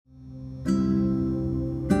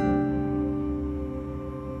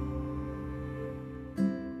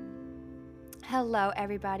Hello,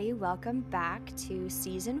 everybody. Welcome back to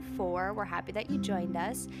Season 4. We're happy that you joined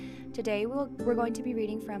us. Today, we're going to be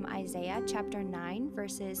reading from Isaiah chapter 9,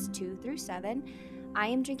 verses 2 through 7. I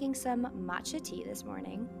am drinking some matcha tea this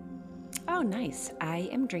morning. Oh, nice. I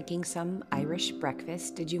am drinking some Irish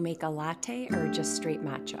breakfast. Did you make a latte or just straight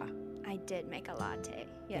matcha? I did make a latte.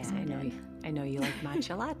 Yes, yeah, I did. I know you like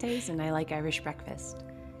matcha lattes, and I like Irish breakfast.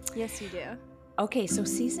 Yes, you do. Okay, so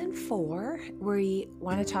Season 4, we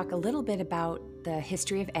want to talk a little bit about the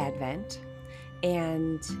history of Advent.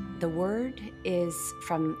 And the word is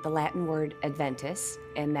from the Latin word adventus,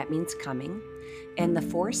 and that means coming. And the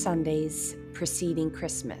 4 Sundays preceding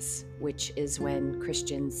Christmas, which is when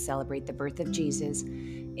Christians celebrate the birth of Jesus.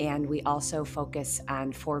 And we also focus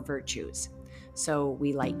on 4 virtues. So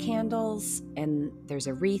we light candles, and there's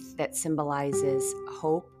a wreath that symbolizes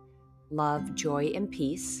hope, love, joy, and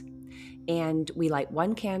peace. And we light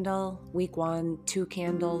 1 candle week 1, 2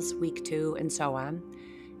 candles week 2, and so on.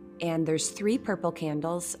 And there's 3 purple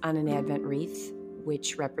candles on an Advent wreath,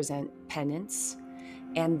 which represent penance.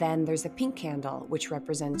 And then there's a pink candle, which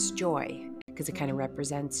represents joy, because it kind of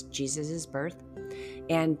represents Jesus' birth.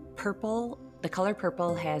 And purple, the color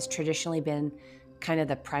purple has traditionally been kind of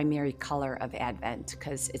the primary color of Advent,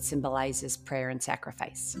 because it symbolizes prayer and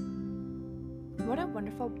sacrifice. What a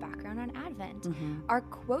wonderful background on Advent. Mm-hmm. Our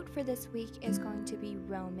quote for this week is going to be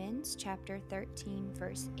Romans chapter 13,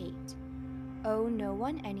 verse 8. Owe no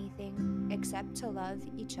one anything except to love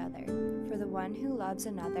each other, for the one who loves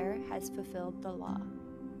another has fulfilled the law.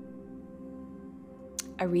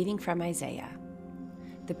 A reading from Isaiah.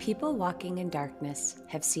 The people walking in darkness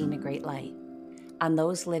have seen a great light. On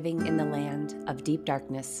those living in the land of deep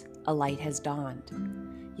darkness, a light has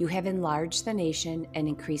dawned. You have enlarged the nation and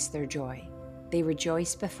increased their joy. They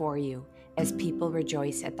rejoice before you as people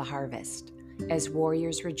rejoice at the harvest, as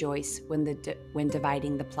warriors rejoice when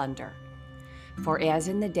dividing the plunder. For as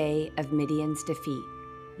in the day of Midian's defeat,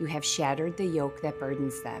 you have shattered the yoke that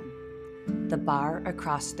burdens them, the bar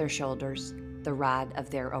across their shoulders, the rod of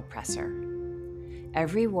their oppressor.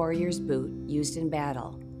 Every warrior's boot used in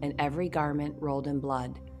battle and every garment rolled in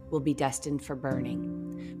blood will be destined for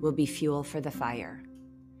burning, will be fuel for the fire.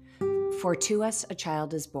 For to us a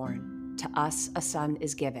child is born, to us a son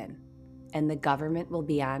is given, and the government will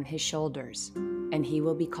be on his shoulders, and he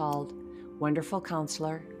will be called Wonderful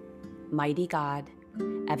Counselor, Mighty God,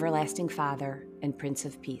 Everlasting Father, and Prince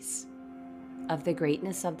of Peace. Of the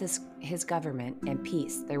greatness of his government and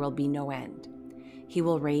peace there will be no end. He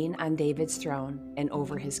will reign on David's throne and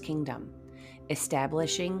over his kingdom,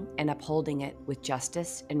 establishing and upholding it with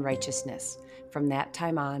justice and righteousness from that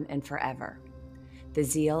time on and forever. The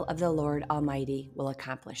zeal of the Lord Almighty will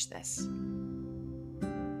accomplish this.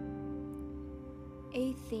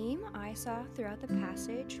 A theme I saw throughout the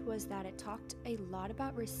passage was that it talked a lot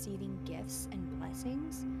about receiving gifts and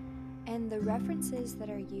blessings, and the references that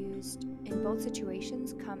are used in both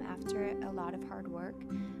situations come after a lot of hard work,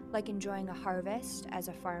 like enjoying a harvest as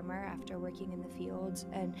a farmer after working in the fields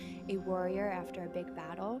and a warrior after a big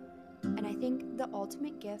battle. And I think the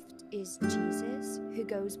ultimate gift is Jesus, who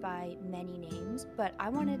goes by many names, but I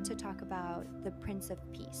wanted to talk about the Prince of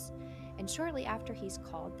Peace. And shortly after he's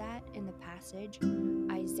called that in the passage,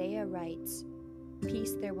 Isaiah writes,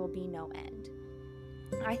 "Peace there will be no end."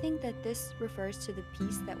 I think that this refers to the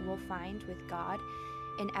peace that we'll find with God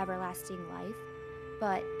in everlasting life,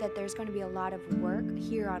 but that there's going to be a lot of work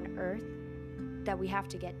here on earth that we have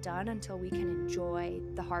to get done until we can enjoy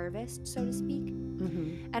the harvest, so to speak.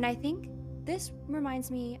 Mm-hmm. And I think this reminds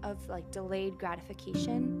me of like delayed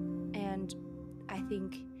gratification, and I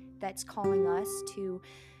think that's calling us to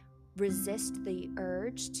resist the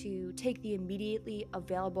urge to take the immediately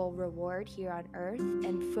available reward here on earth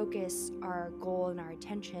and focus our goal and our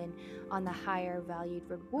attention on the higher valued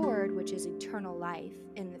reward, which is eternal life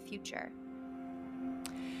in the future.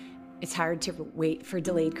 It's hard to wait for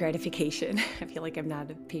delayed gratification. I feel like I'm not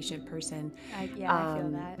a patient person. I feel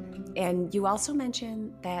that. And you also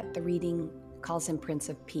mentioned that the reading calls him Prince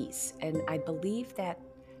of Peace. And I believe that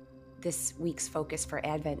this week's focus for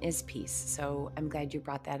Advent is peace. So I'm glad you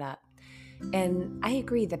brought that up. And I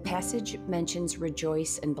agree, the passage mentions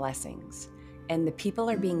rejoice and blessings. And the people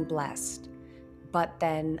are being blessed. But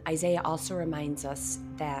then Isaiah also reminds us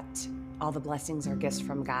that all the blessings are gifts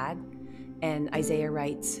from God. And Isaiah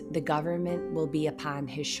writes, the government will be upon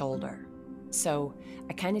his shoulder. So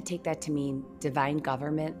I kind of take that to mean divine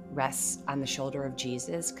government rests on the shoulder of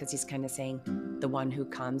Jesus, because he's kind of saying the one who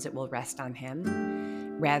comes, it will rest on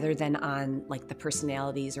him, rather than on like the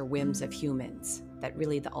personalities or whims of humans, that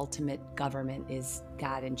really the ultimate government is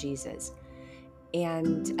God and Jesus.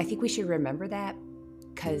 And I think we should remember that,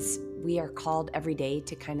 because we are called every day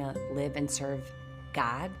to kind of live and serve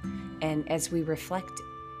God. And as we reflect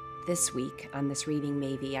this week on this reading,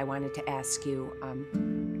 Maeve, I wanted to ask you,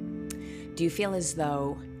 do you feel as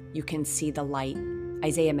though you can see the light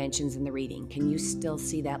Isaiah mentions in the reading? Can you still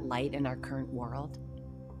see that light in our current world?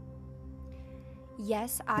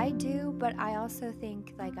 Yes, I do, but I also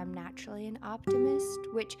think like I'm naturally an optimist,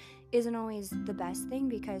 which isn't always the best thing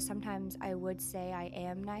because sometimes I would say I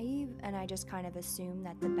am naive and I just kind of assume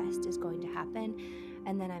that the best is going to happen,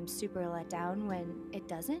 and then I'm super let down when it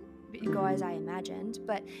doesn't go as I imagined.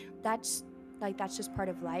 But that's that's just part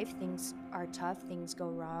of life. Things are tough, things go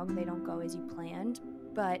wrong, they don't go as you planned.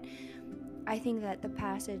 But I think that the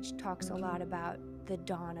passage talks a lot about the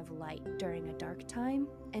dawn of light during a dark time,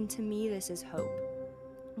 and to me this is hope.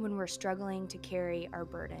 When we're struggling to carry our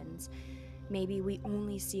burdens, maybe we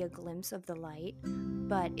only see a glimpse of the light,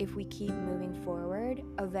 but if we keep moving forward,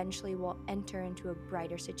 eventually we'll enter into a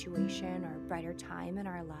brighter situation or a brighter time in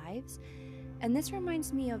our lives. And this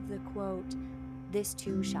reminds me of the quote, "This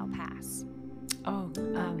too shall pass." Oh,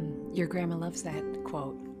 your grandma loves that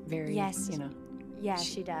quote. Very, Yes, yeah,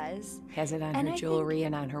 she does. has it on And her I jewelry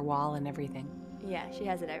and on her wall and everything. Yeah, she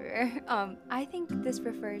has it everywhere. I think this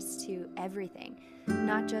refers to everything,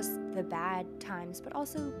 not just the bad times, but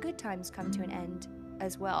also good times come to an end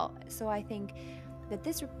as well. So I think that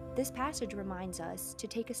this passage reminds us to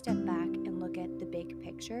take a step back and look at the big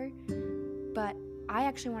picture. But I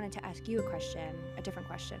actually wanted to ask you a different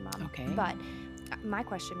question, Mom. Okay. But my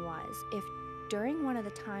question was, if during one of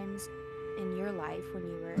the times in your life when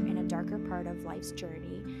you were in a darker part of life's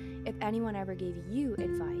journey, if anyone ever gave you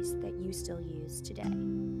advice that you still use today?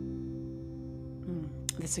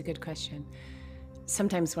 That's a good question.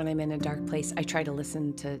 Sometimes when I'm in a dark place, I try to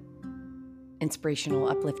listen to inspirational,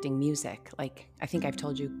 uplifting music. Like, I think I've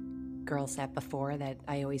told you girls that before, that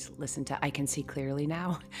I always listen to I Can See Clearly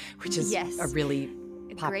Now, which is a really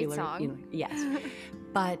popular, great song. Yes.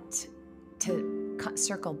 But to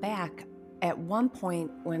circle back, at one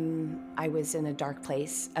point when I was in a dark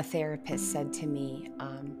place, a therapist said to me,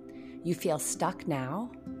 you feel stuck now,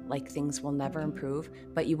 like things will never improve,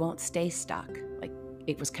 but you won't stay stuck. Like,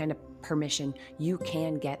 it was kind of permission. You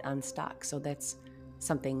can get unstuck. So that's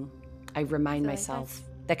something I remind myself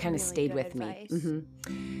that kind of stayed with me.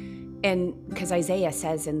 And because Isaiah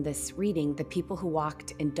says in this reading, the people who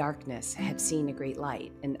walked in darkness have seen a great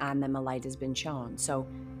light, and on them a light has been shown. So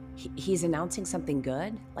he's announcing something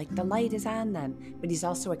good, like the light is on them, but he's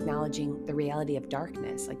also acknowledging the reality of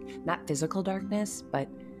darkness, like not physical darkness, but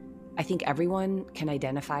I think everyone can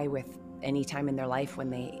identify with any time in their life when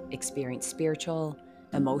they experience spiritual,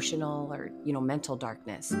 emotional, or mental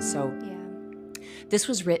darkness. So this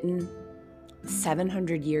was written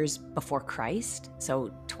 700 years before Christ,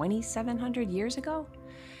 so 2,700 years ago.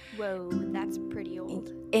 Whoa, that's pretty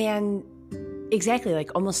old. And exactly,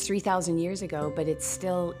 like almost 3,000 years ago, but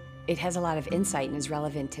it has a lot of insight and is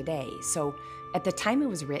relevant today. So at the time it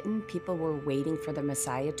was written, people were waiting for the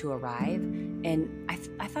Messiah to arrive. And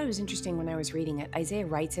I thought it was interesting when I was reading it, Isaiah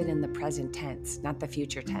writes it in the present tense, not the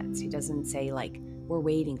future tense. He doesn't say like, we're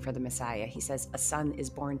waiting for the Messiah. He says, a son is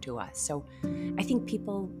born to us. So I think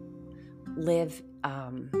people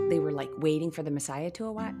they were like waiting for the Messiah to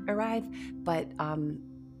arrive, but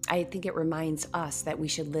I think it reminds us that we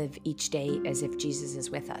should live each day as if Jesus is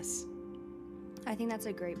with us. I think that's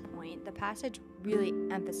a great point. The passage really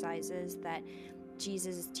emphasizes that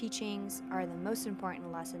Jesus' teachings are the most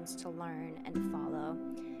important lessons to learn and follow.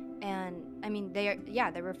 And I mean, they're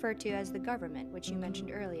referred to as the government, which you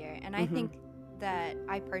mentioned earlier. And I think that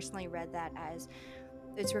I personally read that as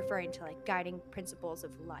it's referring to like guiding principles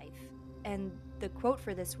of life. And the quote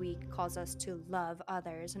for this week calls us to love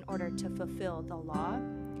others in order to fulfill the law.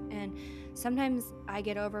 And sometimes I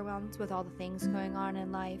get overwhelmed with all the things going on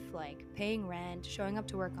in life, like paying rent, showing up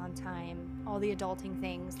to work on time, all the adulting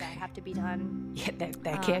things that have to be done. Yeah,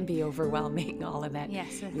 that can be overwhelming, all of that.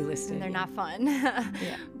 Yes, you listed, and they're not fun.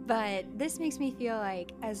 But this makes me feel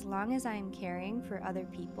like as long as I'm caring for other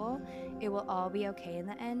people, it will all be okay in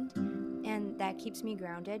the end. And that keeps me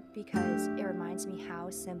grounded because it reminds me how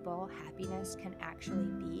simple happiness can actually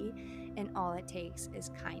be, and all it takes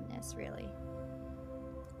is kindness, really.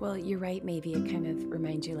 Well, you're right, maybe it kind of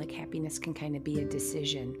reminds you like happiness can kind of be a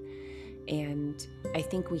decision. And I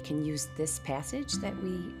think we can use this passage that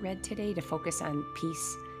we read today to focus on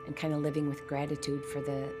peace and kind of living with gratitude for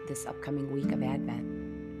this upcoming week of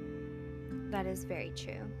Advent. That is very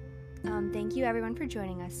true. Thank you everyone for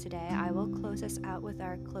joining us today. I will close us out with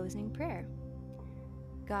our closing prayer.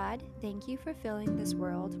 God, thank you for filling this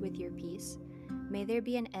world with your peace. May there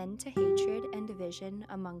be an end to hatred and division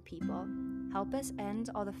among people. Help us end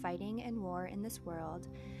all the fighting and war in this world,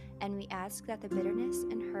 and we ask that the bitterness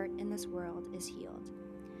and hurt in this world is healed.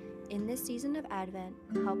 In this season of Advent,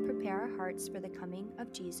 help prepare our hearts for the coming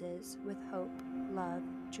of Jesus with hope, love,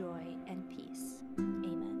 joy, and peace.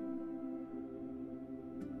 Amen.